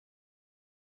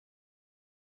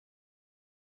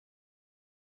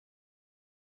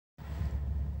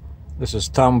This is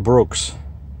Tom Brooks,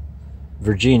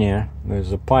 Virginia.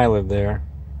 There's a pilot there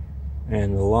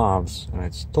and the Loves, and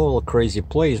it's a total crazy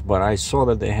place, but I saw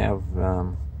that they have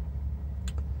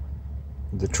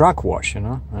the truck wash, you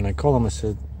know, and I called them. I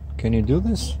said, can you do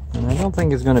this? And I don't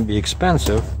think it's gonna be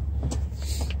expensive,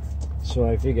 so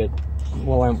I figured,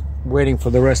 well, I'm waiting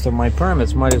for the rest of my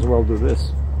permits, might as well do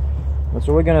this.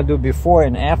 So we're gonna do before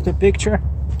and after picture,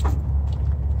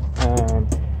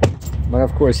 but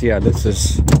of course, yeah, this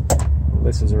is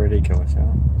ridiculous, you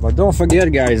know? But don't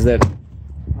forget, guys, that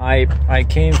I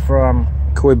came from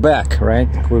Quebec, right?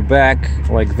 Quebec,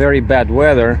 like very bad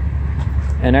weather,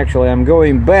 and actually I'm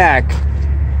going back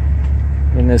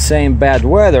in the same bad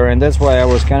weather, and that's why I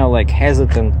was kind of like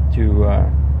hesitant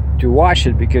to wash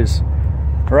it, because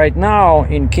right now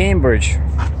in Cambridge,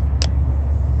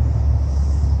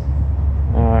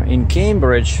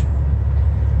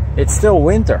 it's still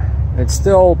winter. It's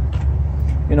still,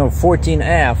 you know,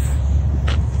 14F.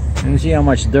 And you see how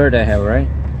much dirt I have, right?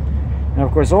 And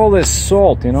of course, all this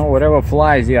salt, you know, whatever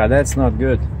flies, yeah, that's not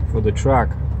good for the truck.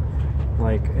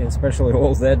 Like, especially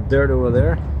all that dirt over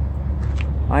there.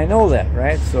 I know that,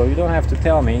 right? So you don't have to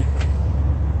tell me.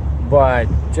 But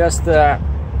just the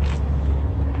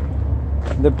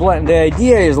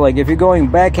idea is, like, if you're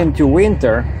going back into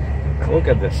winter, look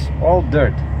at this, all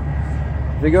dirt.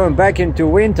 If you're going back into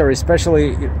winter,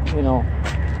 especially, you know,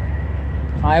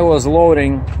 I was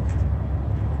loading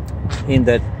in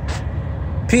that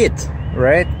pit,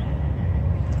 right?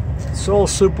 It's all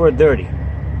super dirty,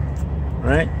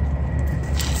 right?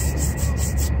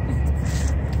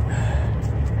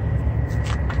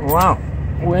 Wow,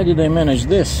 where did I manage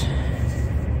this?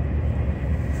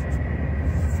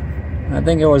 I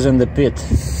think it was in the pit.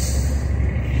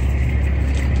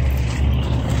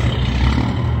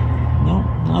 No,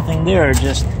 nothing there,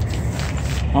 just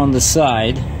on the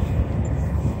side.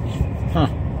 Huh.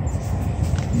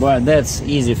 But that's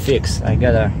easy fix. I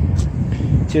gotta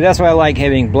see, that's why I like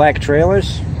having black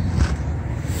trailers.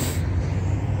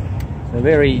 So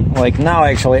very, like now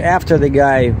actually, after the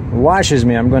guy washes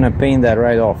me, I'm gonna paint that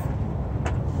right off.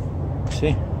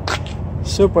 See?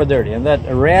 Super dirty. And that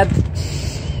red,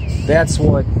 that's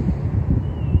what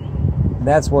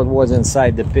was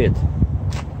inside the pit.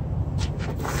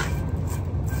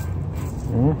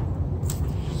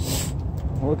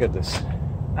 Look at this.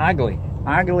 Ugly.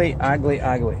 Ugly, ugly,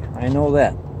 ugly. I know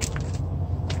that.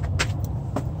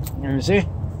 You see?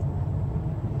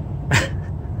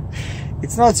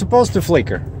 It's not supposed to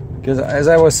flicker, because as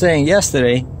I was saying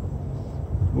yesterday,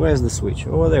 where's the switch?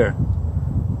 Over there.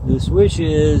 The switch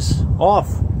is off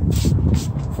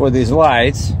for these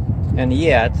lights, and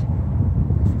yet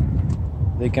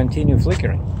they continue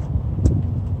flickering.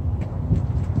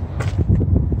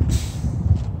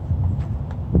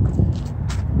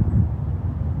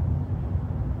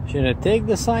 Should I take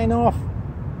the sign off?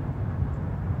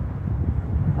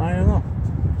 I don't know.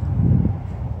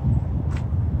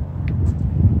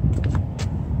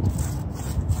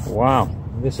 Wow,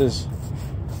 this is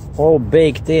all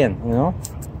baked in, you know?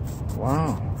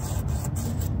 Wow.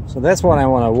 So that's what I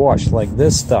want to wash, like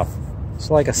this stuff. It's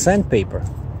like a sandpaper,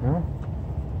 you know?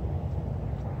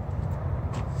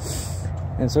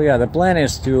 And so yeah, the plan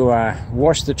is to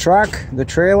wash the truck, the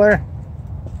trailer,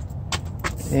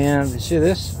 and you see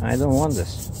this? I don't want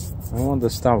this. I want the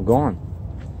stuff gone.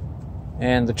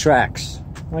 And the tracks.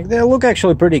 Like, they look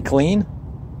actually pretty clean.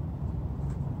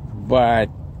 But,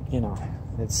 you know,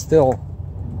 it's still...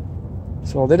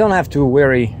 So they don't have to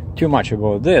worry too much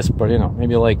about this, but, you know,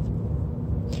 maybe like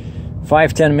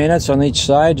 5-10 minutes on each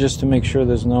side, just to make sure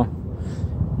there's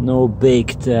no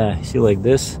baked, see, like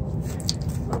this.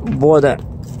 Boy,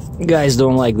 guys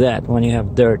don't like that when you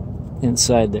have dirt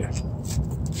inside there.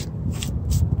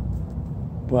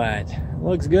 But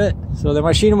looks good. So the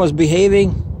machine was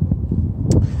behaving,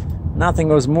 nothing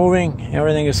was moving,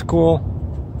 everything is cool.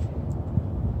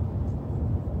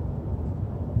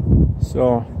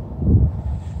 So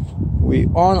we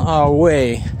on our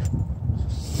way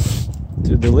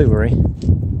to delivery.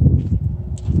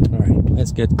 All right,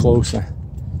 let's get closer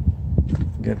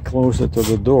to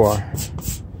the door.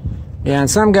 Yeah, and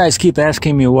some guys keep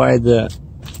asking me why the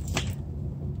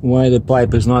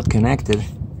pipe is not connected.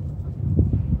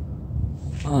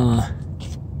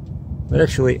 But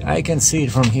actually, I can see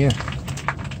it from here.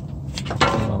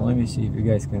 Well, let me see if you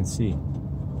guys can see.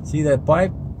 See that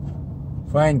pipe?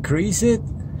 If I increase it,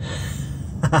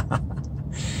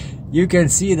 you can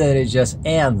see that it just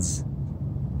ends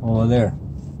over there.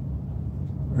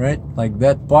 Right? Like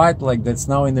that pipe, like that's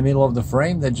now in the middle of the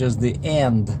frame, that's just the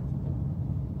end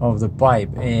of the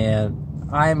pipe. And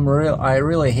I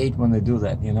really hate when they do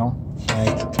that, you know?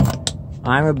 Like,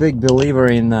 I'm a big believer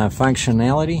in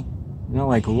functionality. You know,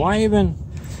 like, why even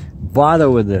bother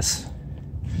with this?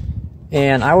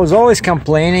 And I was always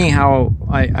complaining how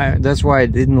that's why I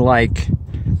didn't like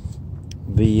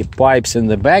the pipes in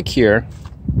the back here,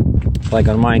 like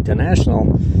on my International,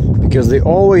 because they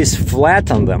always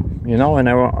flatten them, you know. And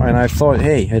I thought,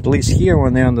 hey, at least here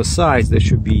when they're on the sides, they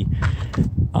should be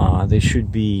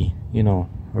you know,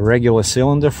 a regular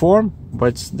cylinder form.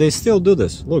 But they still do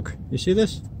this. Look, you see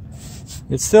this?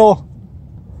 It's still,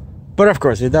 but of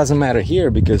course it doesn't matter here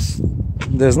because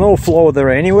there's no flow there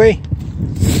anyway.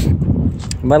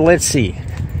 But let's see.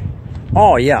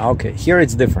 Oh yeah, okay, here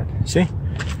it's different. See,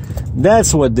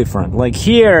 that's what different. Like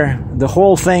here the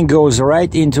whole thing goes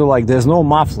right into, like, there's no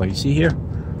muffler. You see here,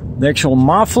 the actual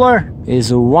muffler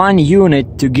is one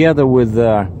unit together with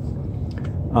the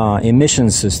emission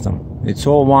system. It's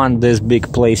all one this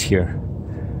big place here.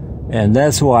 And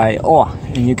that's why, oh,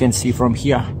 and you can see from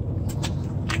here,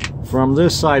 from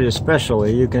this side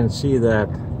especially, you can see that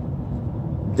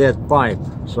pipe.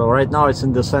 So right now it's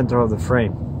in the center of the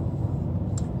frame.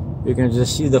 You can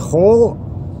just see the hole,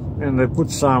 and they put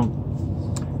some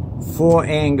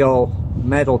 4-angle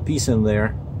metal piece in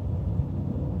there.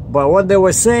 But what they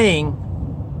were saying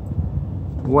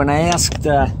when I asked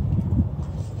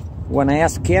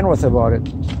Kenworth about it,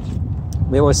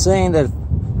 they were saying that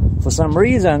for some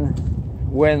reason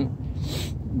when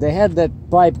they had that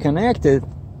pipe connected,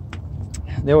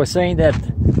 they were saying that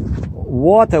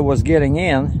water was getting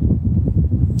in,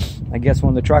 I guess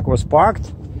when the truck was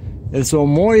parked, and so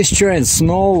moisture and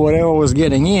snow, whatever was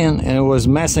getting in, and it was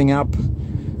messing up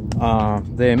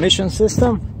the emission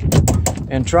system,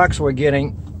 and trucks were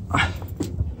getting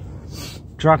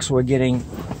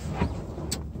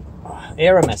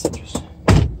error messages,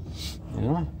 you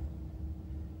know.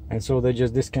 And so they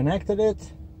just disconnected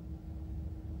it.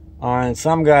 And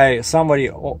somebody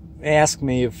asked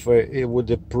me if it would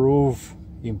improve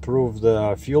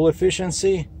the fuel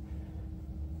efficiency.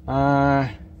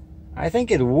 I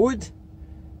think it would,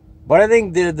 but I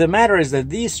think the matter is that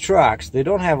these trucks, they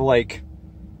don't have like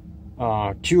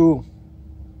two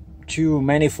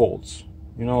manifolds,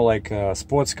 you know, like a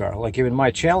sports car. Like even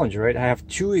my Challenger, right? I have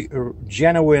two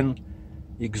genuine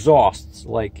exhausts.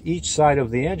 Like each side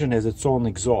of the engine has its own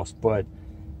exhaust, but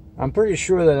I'm pretty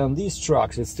sure that on these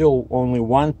trucks it's still only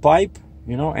one pipe,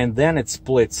 you know, and then it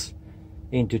splits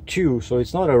into two, so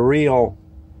it's not a real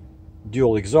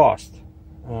dual exhaust.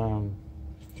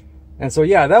 And so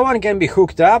yeah, that one can be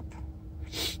hooked up,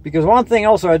 because one thing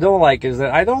also I don't like is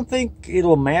that I don't think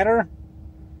it'll matter.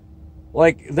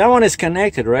 Like that one is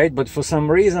connected, right? But for some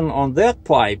reason on that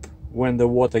pipe, when the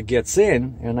water gets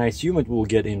in, and I assume it will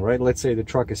get in, right? Let's say the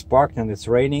truck is parked and it's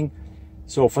raining.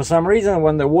 So for some reason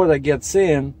when the water gets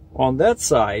in on that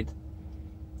side,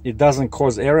 it doesn't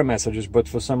cause error messages, but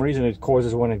for some reason it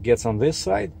causes when it gets on this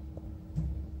side.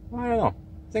 I don't know.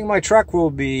 I think my truck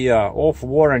will be off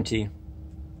warranty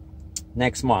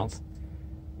next month,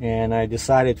 and I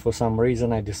decided, for some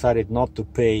reason, I decided not to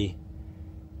pay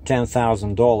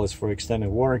 $10,000 for extended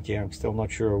warranty. I'm still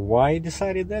not sure why I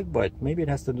decided that, but maybe it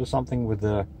has to do something with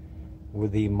the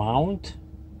amount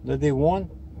that they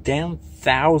want.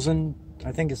 10,000,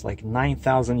 I think it's like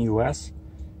 9,000 US,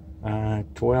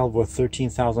 12 or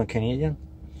 13,000 Canadian.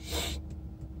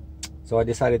 So I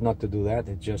decided not to do that.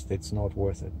 It's not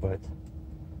worth it. But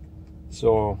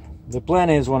so the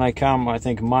plan is when I come, I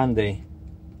think Monday,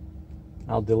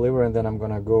 I'll deliver, and then I'm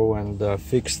gonna go and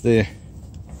fix this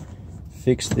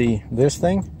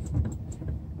thing.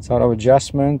 It's out of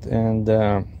adjustment,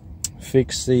 and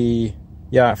fix the,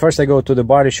 yeah, first I go to the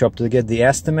body shop to get the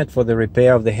estimate for the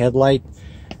repair of the headlight,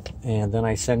 and then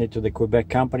I send it to the Quebec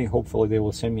company. Hopefully they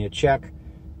will send me a check,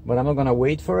 but I'm not gonna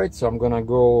wait for it, so I'm gonna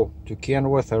go to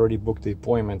Kenworth. I already booked the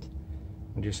appointment.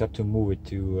 I just have to move it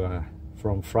to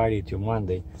from Friday to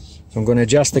Monday. So I'm gonna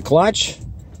adjust the clutch.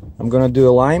 I'm gonna do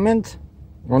alignment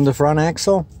on the front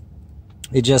axle.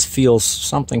 It just feels,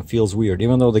 something feels weird,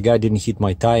 even though the guy didn't hit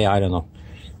my tire. I don't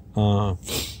know.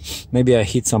 Maybe I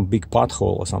hit some big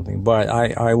pothole or something, but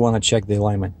I want to check the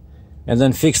alignment, and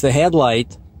then fix the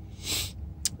headlight.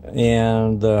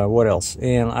 And what else?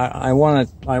 And I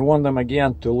want them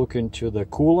again to look into the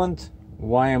coolant,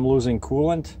 why I'm losing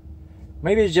coolant.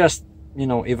 Maybe it just, you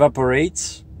know,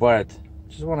 evaporates, but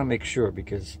just want to make sure,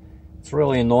 because it's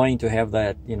really annoying to have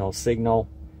that, you know, signal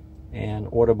and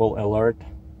audible alert.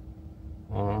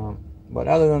 But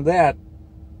other than that,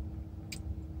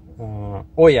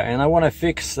 oh yeah, and I want to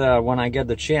fix, when I get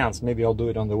the chance, maybe I'll do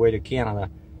it on the way to Canada,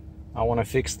 I want to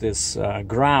fix this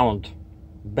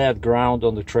bad ground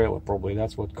on the trailer. Probably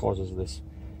that's what causes this.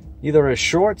 Either a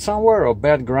short somewhere or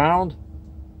bad ground,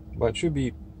 but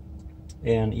it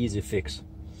and easy fix.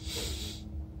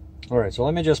 Alright, so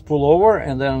let me just pull over,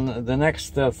 and then the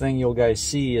next thing you'll guys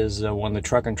see is when the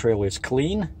truck and trailer is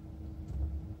clean.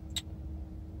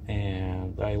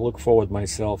 And I look forward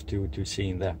myself to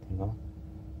seeing that, you know.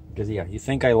 Because yeah, you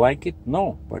think I like it?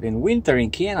 No, but in winter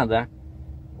in Canada,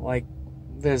 like,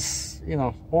 there's, you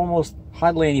know, almost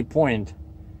hardly any point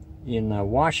in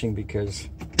washing because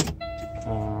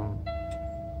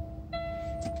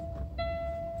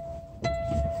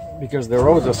the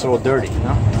roads are so dirty, you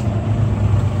know.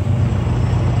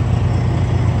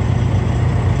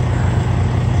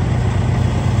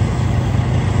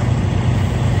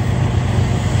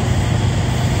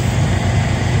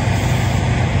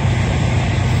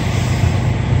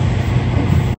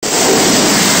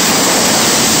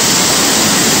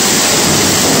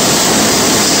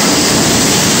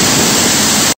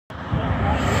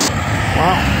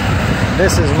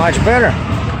 This is much better.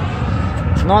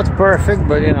 Not perfect,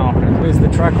 but you know, at least the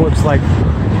truck looks like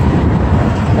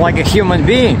a human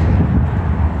being.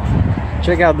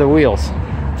 Check out the wheels.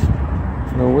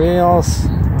 The wheels,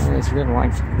 it's good.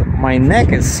 Like, my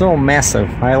neck is so massive.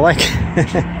 I like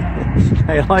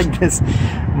I like this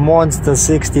monster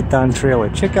 60-ton trailer.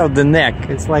 Check out the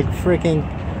neck. It's like freaking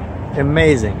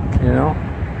amazing, you know.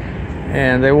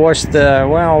 And they washed the,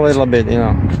 well, a little bit, you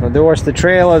know. So they washed the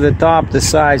trailer, the top, the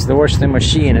sides, they washed the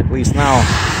machine. At least now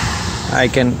I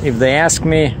can, if they ask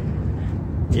me,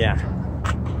 yeah.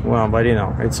 Well, but you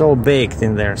know, it's all baked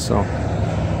in there, so.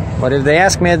 But if they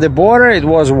ask me at the border, it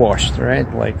was washed, right?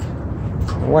 Like,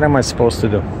 what am I supposed to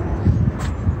do?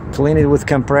 Clean it with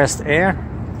compressed air?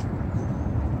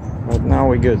 But now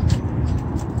we're good.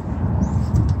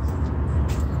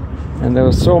 And there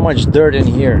was so much dirt in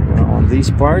here, you know, on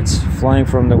these parts, flying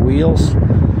from the wheels,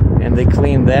 and they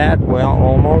cleaned that, well,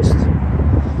 almost.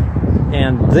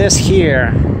 And this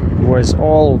here was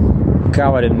all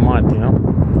covered in mud, you know.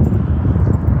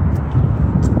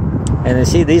 And you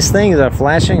see, these things are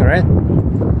flashing, right?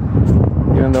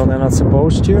 Even though they're not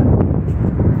supposed to. You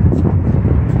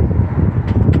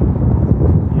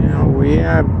know, we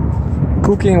are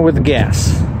cooking with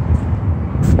gas.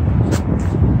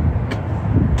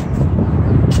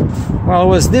 Well, it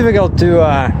was difficult to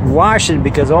wash it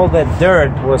because all that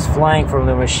dirt was flying from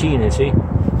the machine, you see?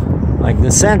 Like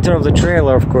the center of the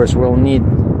trailer, of course, will need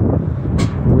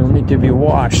to be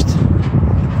washed.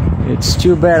 It's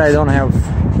too bad I don't have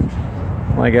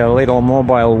like a little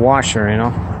mobile washer, you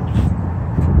know?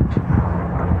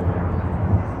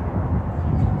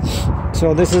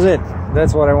 So this is it.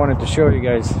 That's what I wanted to show you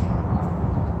guys.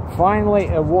 Finally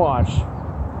a wash.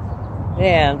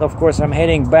 And of course I'm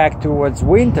heading back towards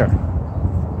winter.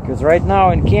 Because right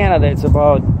now in Canada it's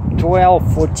about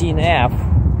 12, 14 F,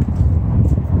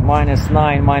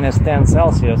 -9, -10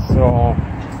 Celsius. So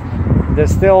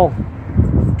there's still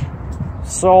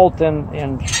salt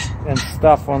and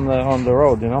stuff on the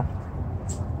road, you know.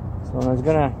 So it's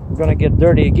gonna get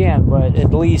dirty again, but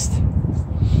at least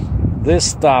this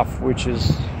stuff, which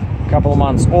is a couple of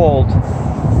months old,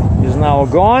 is now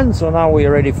gone. So now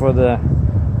we're ready for the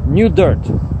new dirt.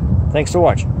 Thanks for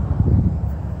watching.